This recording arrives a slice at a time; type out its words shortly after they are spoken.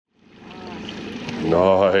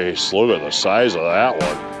Nice. Look at the size of that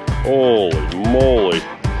one. Holy moly.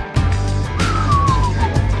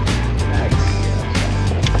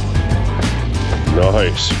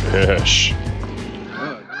 Nice fish.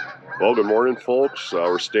 Well, good morning, folks.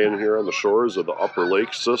 We're standing here on the shores of the Upper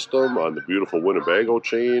Lake System on the beautiful Winnebago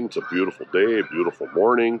chain. It's a beautiful day, beautiful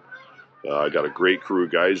morning. I got a great crew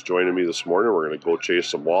of guys joining me this morning. We're going to go chase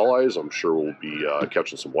some walleyes. I'm sure we'll be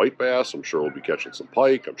catching some white bass. I'm sure we'll be catching some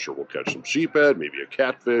pike. I'm sure we'll catch some sheephead, maybe a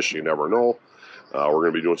catfish. You never know. We're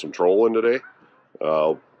going to be doing some trolling today.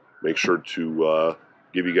 Make sure to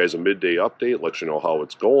give you guys a midday update, let you know how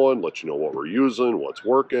it's going, let you know what we're using, what's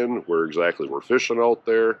working, where exactly we're fishing out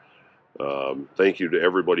there. Thank you to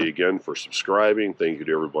everybody again for subscribing. Thank you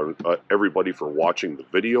to everybody for watching the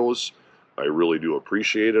videos. I really do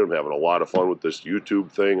appreciate it. I'm having a lot of fun with this YouTube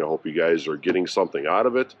thing. I hope you guys are getting something out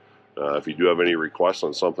of it. If you do have any requests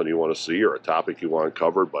on something you want to see or a topic you want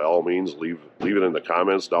covered, by all means, leave it in the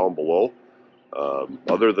comments down below.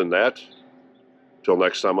 Other than that, till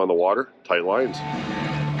next time on the water, tight lines.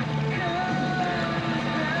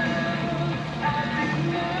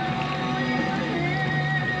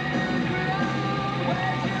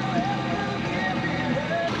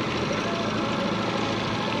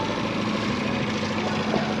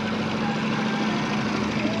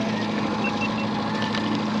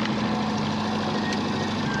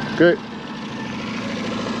 Okay.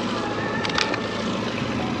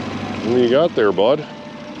 What do you got there, bud?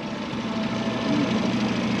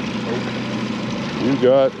 You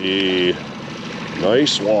got a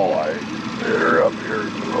nice walleye. There, up here.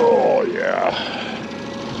 Oh, yeah.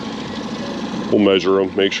 We'll measure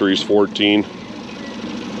him, make sure he's 14.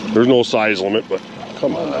 There's no size limit, but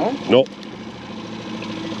come on. No? Nope.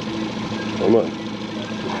 Come on.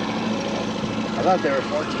 I thought there were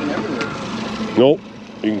 14 everywhere. Nope.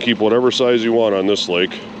 You can keep whatever size you want on this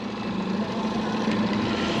lake.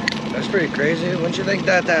 That's pretty crazy. Wouldn't you think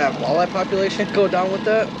that walleye population could go down with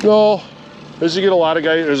that? No. As you get a lot of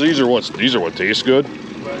guys, these are what taste good.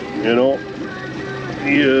 You know,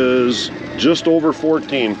 he is just over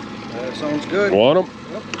 14. That sounds good. Want him?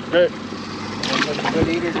 Yep. Okay. Sounds like a good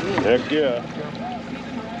eater to me. Heck yeah.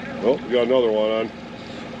 Oh, we got another one on.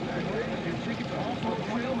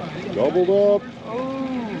 Doubled up. Oh.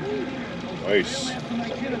 Nice.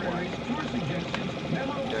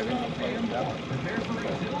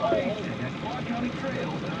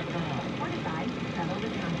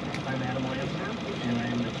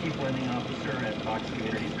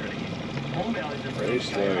 Nice,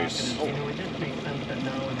 nice. You know, it just makes sense that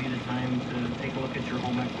now would be the time to take a look at your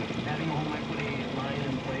home equity. Having a home equity line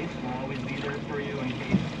in place will always be there for you in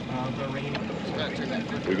case the rain.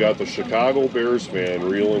 We got the Chicago Bears fan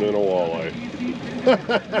reeling in a walleye.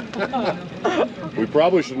 We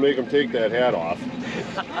probably should make them take that hat off.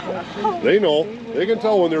 They know. They can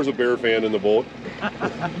tell when there's a Bear fan in the boat.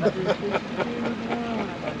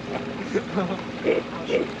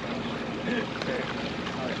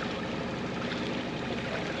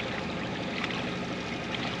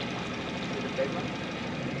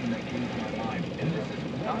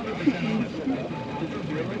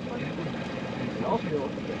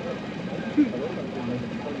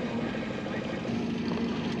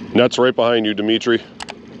 Net's right behind you, Dimitri.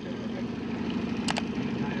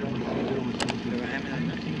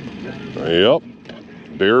 Yep.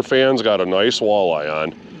 Bear fan's got a nice walleye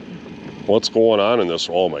on. What's going on in this?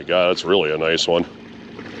 Oh my God, that's really a nice one.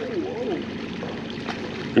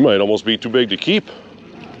 He might almost be too big to keep.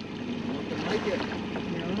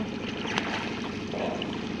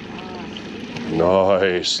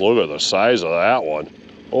 Nice. Look at the size of that one.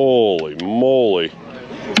 Holy moly.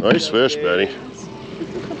 Nice fish, Benny.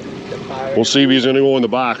 We'll see if he's going to go in the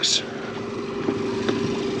box.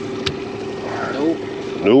 Nope.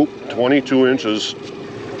 Nope. 22 inches.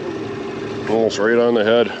 Almost right on the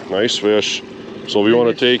head. Nice fish. So if you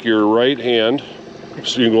want to take your right hand,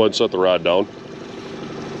 so you can go ahead and set the rod down.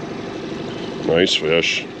 Nice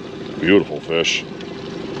fish. Beautiful fish.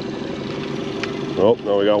 Oh,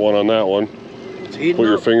 now we got one on that one. Put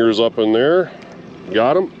your fingers up in there.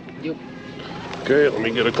 Got him? Yep. Okay, let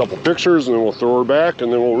me get a couple pictures and then we'll throw her back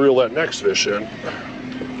and then we'll reel that next fish in.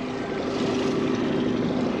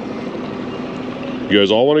 You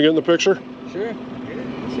guys all want to get in the picture? Sure.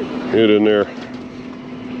 Get in there.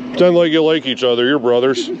 Pretend like you like each other. You're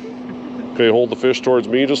brothers. Okay, hold the fish towards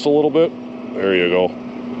me just a little bit. There you go.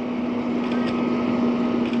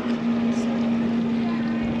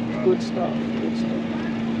 Good stuff. Good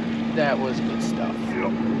stuff. That was good stuff.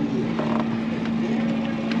 Yep.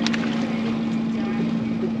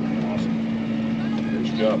 Awesome.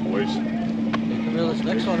 Good job, boys. Reel this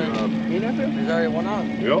next one in. You never? There's already one on.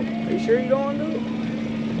 Yep. Are you sure you don't want to do it?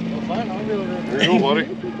 Well, fine, I'll reel it in. There you go, buddy.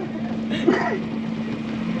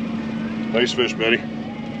 Nice fish, Betty.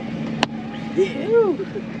 Yeah.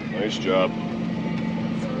 Nice job.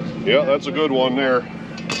 Yeah, that's a good one there.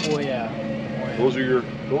 Oh yeah. Those are your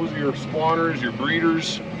spawners, your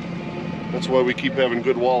breeders. That's why we keep having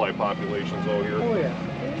good walleye populations out here. Oh yeah.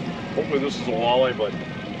 Hopefully this is a walleye, but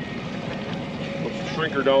let's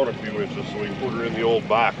shrink her down a few inches so we can put her in the old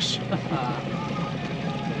box.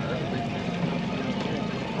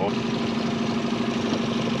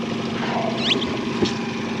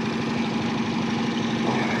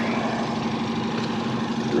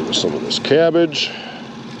 Give us some of this cabbage.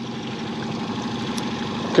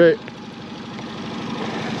 Okay.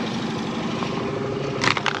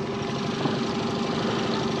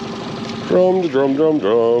 Drum, drum, drum,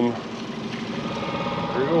 drum.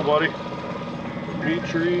 There you go, buddy. Meat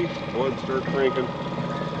tree. Go ahead and start cranking.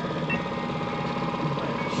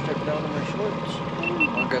 Strip down to my shorts.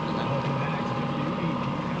 I'm good to that.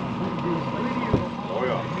 Oh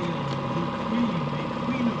yeah.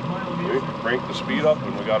 Okay, crank the speed up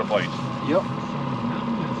and we got a bite. Yep.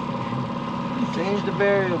 Change the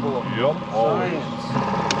variable. Yep, always.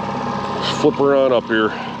 Science. Flip her on up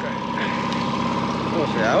here. Oh,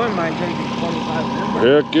 see, I wouldn't mind taking 25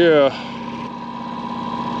 minutes. Heck yeah.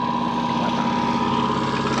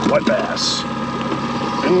 White bass.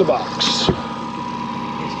 In the box.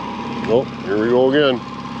 Oh, here we go again.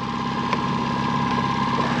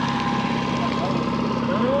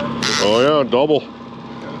 Oh yeah, double.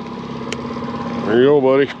 There you go,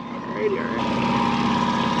 buddy.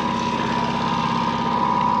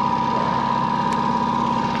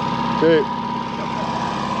 Okay.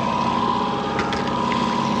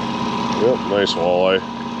 Yep, nice walleye. I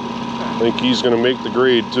think he's going to make the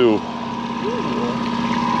grade too.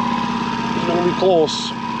 He's going to be close.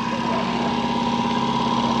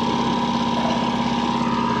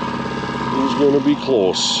 He's going to be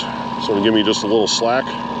close. So give me just a little slack.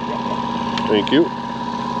 Thank you.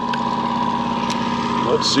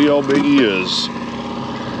 Let's see how big he is.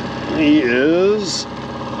 He is,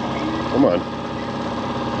 come on.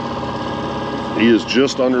 He is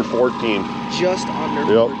just under 14. Just under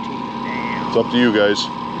 14. Yep. Damn. It's up to you guys.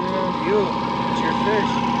 Yeah, you. It's your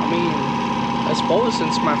fish. I mean, I suppose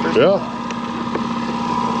since my first Yeah.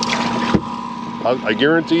 I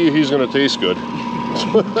guarantee you he's going to taste good.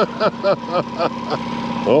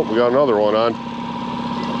 Oh, we got another one on.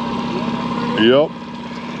 Yep.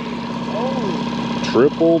 Oh.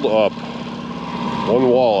 Tripled up. One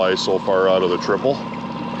walleye so far out of the triple.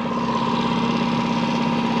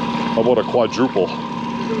 How about a quadruple?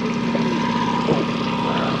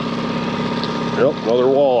 Yep, another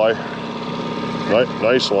walleye.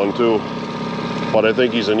 Nice one too. But I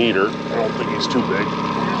think he's an eater. I don't think he's too big.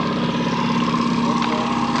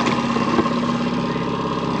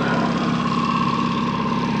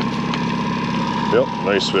 Yep,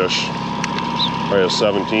 nice fish. Probably a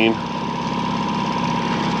 17.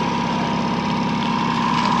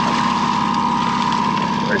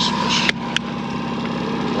 Nice fish.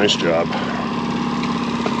 Nice job.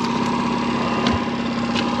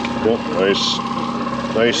 Yep,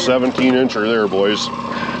 nice 17-incher there, boys.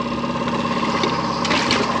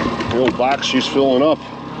 The old box she's filling up.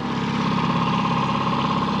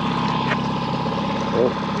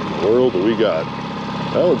 What in the world do we got?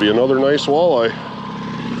 That would be another nice walleye.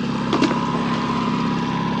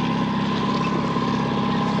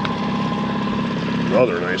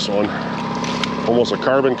 Another nice one. Almost a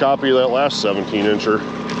carbon copy of that last 17-incher.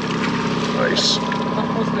 Nice.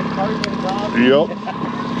 Almost a carbon copy. Yep.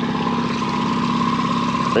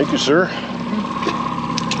 Thank you, sir.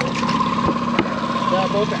 That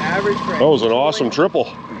about the average for That was an awesome triple.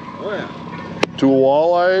 Oh yeah. 2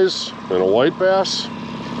 walleyes and a white bass.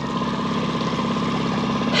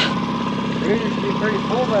 They should be pretty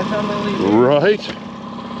full by the time they leave. Right.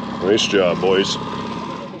 Nice job, boys.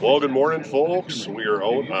 Well, good morning, folks. We are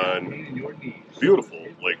out on beautiful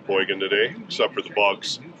Lake Boygan today, except for the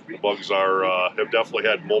bugs. The bugs have definitely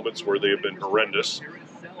had moments where they have been horrendous.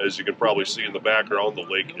 As you can probably see in the background, the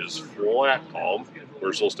lake is flat calm.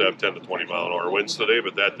 We're supposed to have 10 to 20 mile an hour winds today,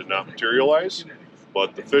 but that did not materialize.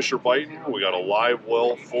 But the fish are biting. We got a live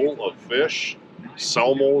well full of fish.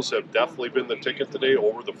 Salmos have definitely been the ticket today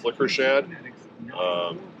over the flicker shad.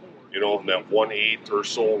 You know, in that 1/8 or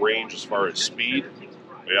so range as far as speed.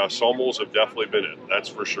 Yeah, Salmos have definitely been it, that's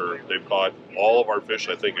for sure. They've caught all of our fish,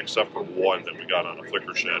 I think, except for one that we got on a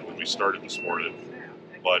flicker shad when we started this morning.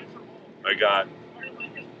 But I got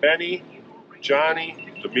Penny,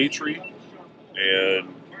 Johnny, Dimitri, and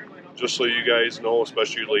just so you guys know,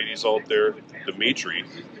 especially you ladies out there, Dimitri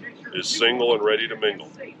is single and ready to mingle.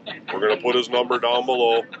 We're going to put his number down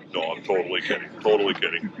below. No, I'm totally kidding. Totally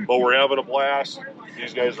kidding. But we're having a blast.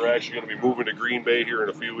 These guys are actually going to be moving to Green Bay here in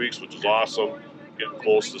a few weeks, which is awesome. Getting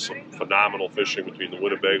close to some phenomenal fishing between the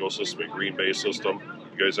Winnebago system and Green Bay system.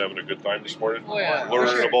 You guys having a good time this morning? Oh, yeah.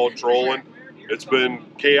 Learning about trolling. It's been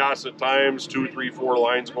chaos at times, 2, 3, 4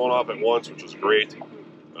 lines going off at once, which is great.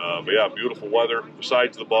 But yeah, beautiful weather.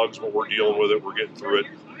 Besides the bugs, but we're dealing with it. We're getting through it.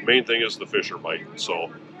 The main thing is the fish are biting. So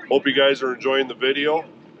hope you guys are enjoying the video.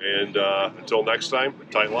 And until next time,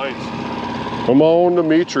 tight lines. Come on,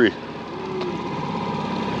 Dimitri.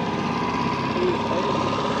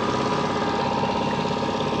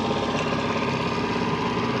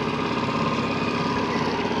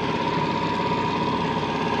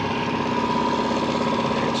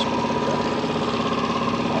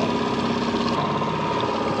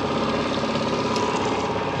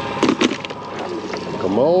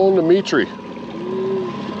 Come on, Dimitri.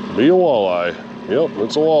 Be a walleye. Yep,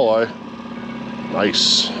 it's a walleye.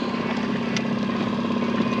 Nice.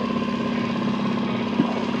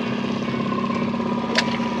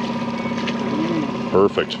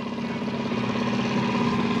 Perfect.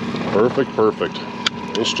 Perfect, perfect.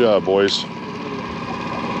 Nice job, boys.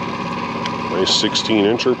 Nice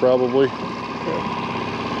 16-incher probably.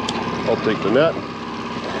 I'll take the net.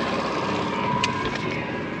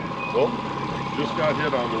 Oh, just got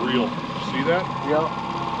hit on the reel. See that? Yep.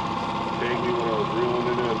 Tagged me when I was reeling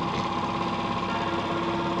it in.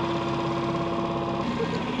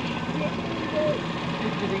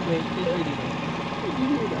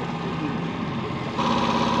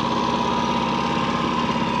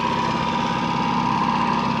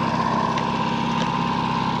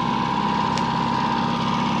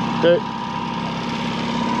 Okay.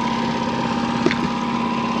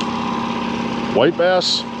 White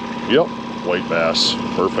bass? Yep, white bass.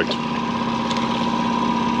 Perfect.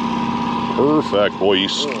 Perfect, boy. He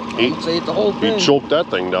choked that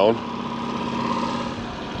thing down.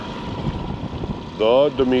 The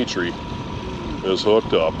Dimitri is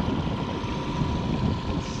hooked up.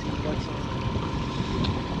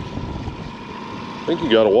 I think you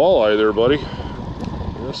got a walleye there, buddy.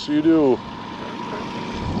 Yes, you do.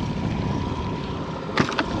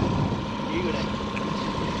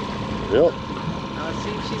 Yep.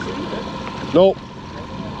 Nope.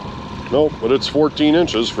 Nope, but it's 14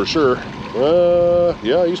 inches for sure.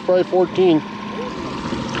 Yeah, he's probably 14.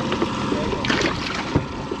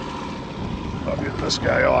 I'll get this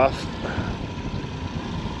guy off.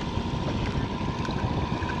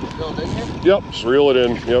 Yep, just reel it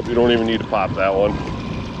in. Yep, you don't even need to pop that one.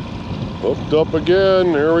 Hooked up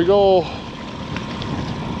again. There we go.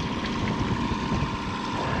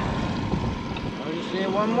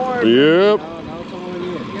 One more. Yep. No, it's only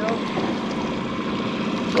you. Yep.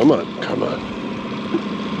 Come on, come on.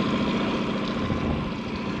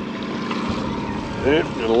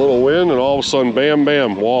 Get a little wind and all of a sudden, bam,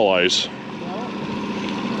 bam, walleyes.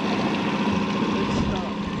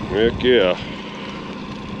 Heck yeah.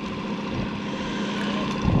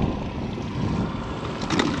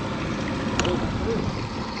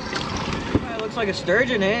 It looks like a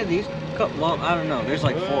sturgeon, eh? These, well, I don't know. There's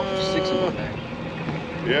like 4, 6 of them there.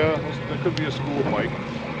 Yeah, that could be a school of pike.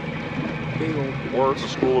 Or it's a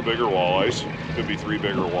school of bigger walleyes. Could be 3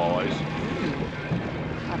 bigger walleyes.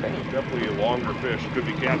 Definitely a longer fish. Could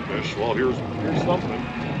be catfish. Well, here's something.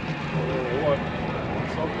 What?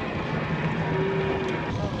 Something.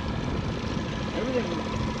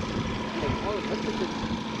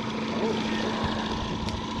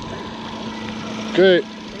 Okay.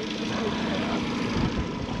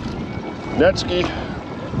 Netski. I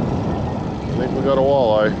think we got a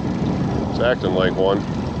walleye. It's acting like one.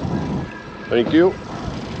 Thank you.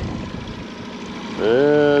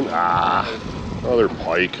 And another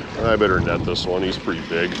pike. I better net this one. He's pretty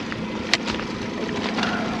big.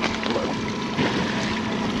 Come on.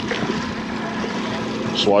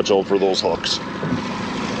 Just watch out for those hooks.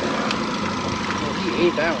 He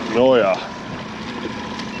ate that one. Oh yeah.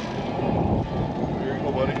 Here you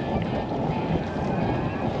go, buddy.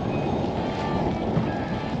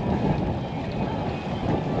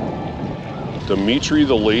 Dimitri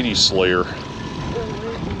the Lady Slayer.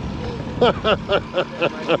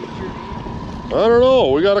 I don't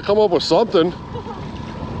know. We got to come up with something.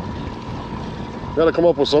 Got to come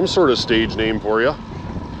up with some sort of stage name for you.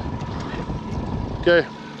 Okay.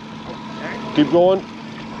 Keep going.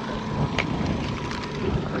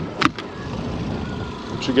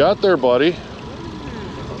 What you got there, buddy?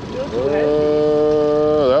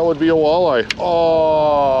 That would be a walleye.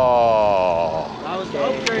 Oh. That was the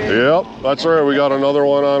upgrade. Yep, that's right. We got another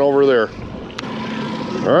one on over there.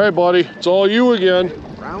 All right, buddy, it's all you again.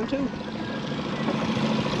 Round 2.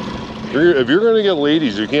 If you're going to get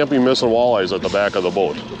ladies, you can't be missing walleyes at the back of the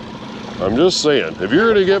boat. I'm just saying. If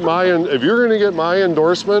you're going to get my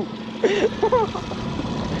endorsement, I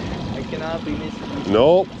cannot be missing.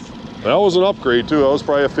 nope. That was an upgrade too. That was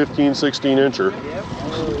probably a 15, 16 incher. Yep.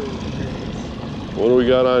 What do we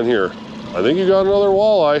got on here? I think you got another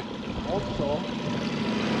walleye. Hope so.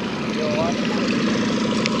 You got a lot of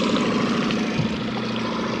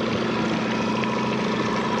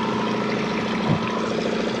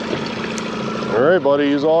All right,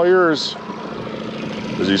 buddy, he's all yours.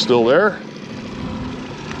 Is he still there?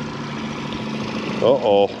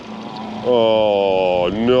 Uh-oh. Oh,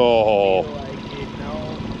 no.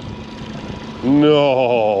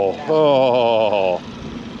 No. Oh.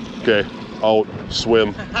 Okay, out,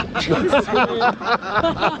 swim.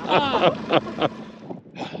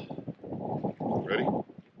 Ready?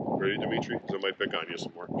 Ready, Dimitri? Because I might pick on you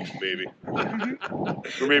some more. Maybe.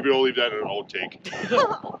 Or maybe we'll leave that in an outtake.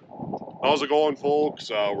 How's it going,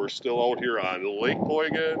 folks? We're still out here on Lake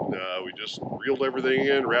Poigan. We just reeled everything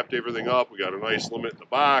in, wrapped everything up. We got a nice limit in the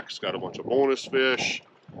box, got a bunch of bonus fish.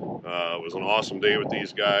 It was an awesome day with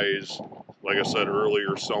these guys. Like I said earlier,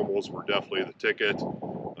 Salmos were definitely the ticket.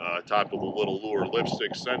 Topped with a little lure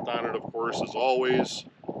lipstick scent on it, of course, as always.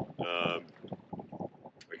 I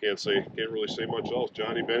can't really say much else.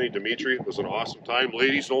 Johnny, Benny, Dimitri, it was an awesome time.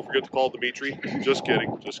 Ladies, don't forget to call Dimitri. Just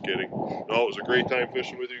kidding, just kidding. No, it was a great time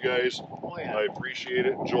fishing with you guys. Oh, yeah. I appreciate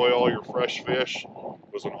it. Enjoy all your fresh fish.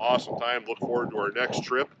 It was an awesome time. Look forward to our next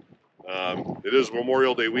trip. It is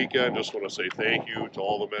Memorial Day weekend. Just want to say thank you to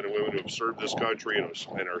all the men and women who have served this country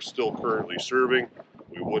and are still currently serving.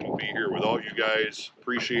 We wouldn't be here without you guys.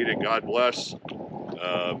 Appreciate it. God bless.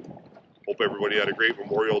 Hope everybody had a great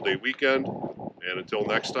Memorial Day weekend. And until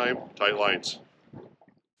next time, tight lines.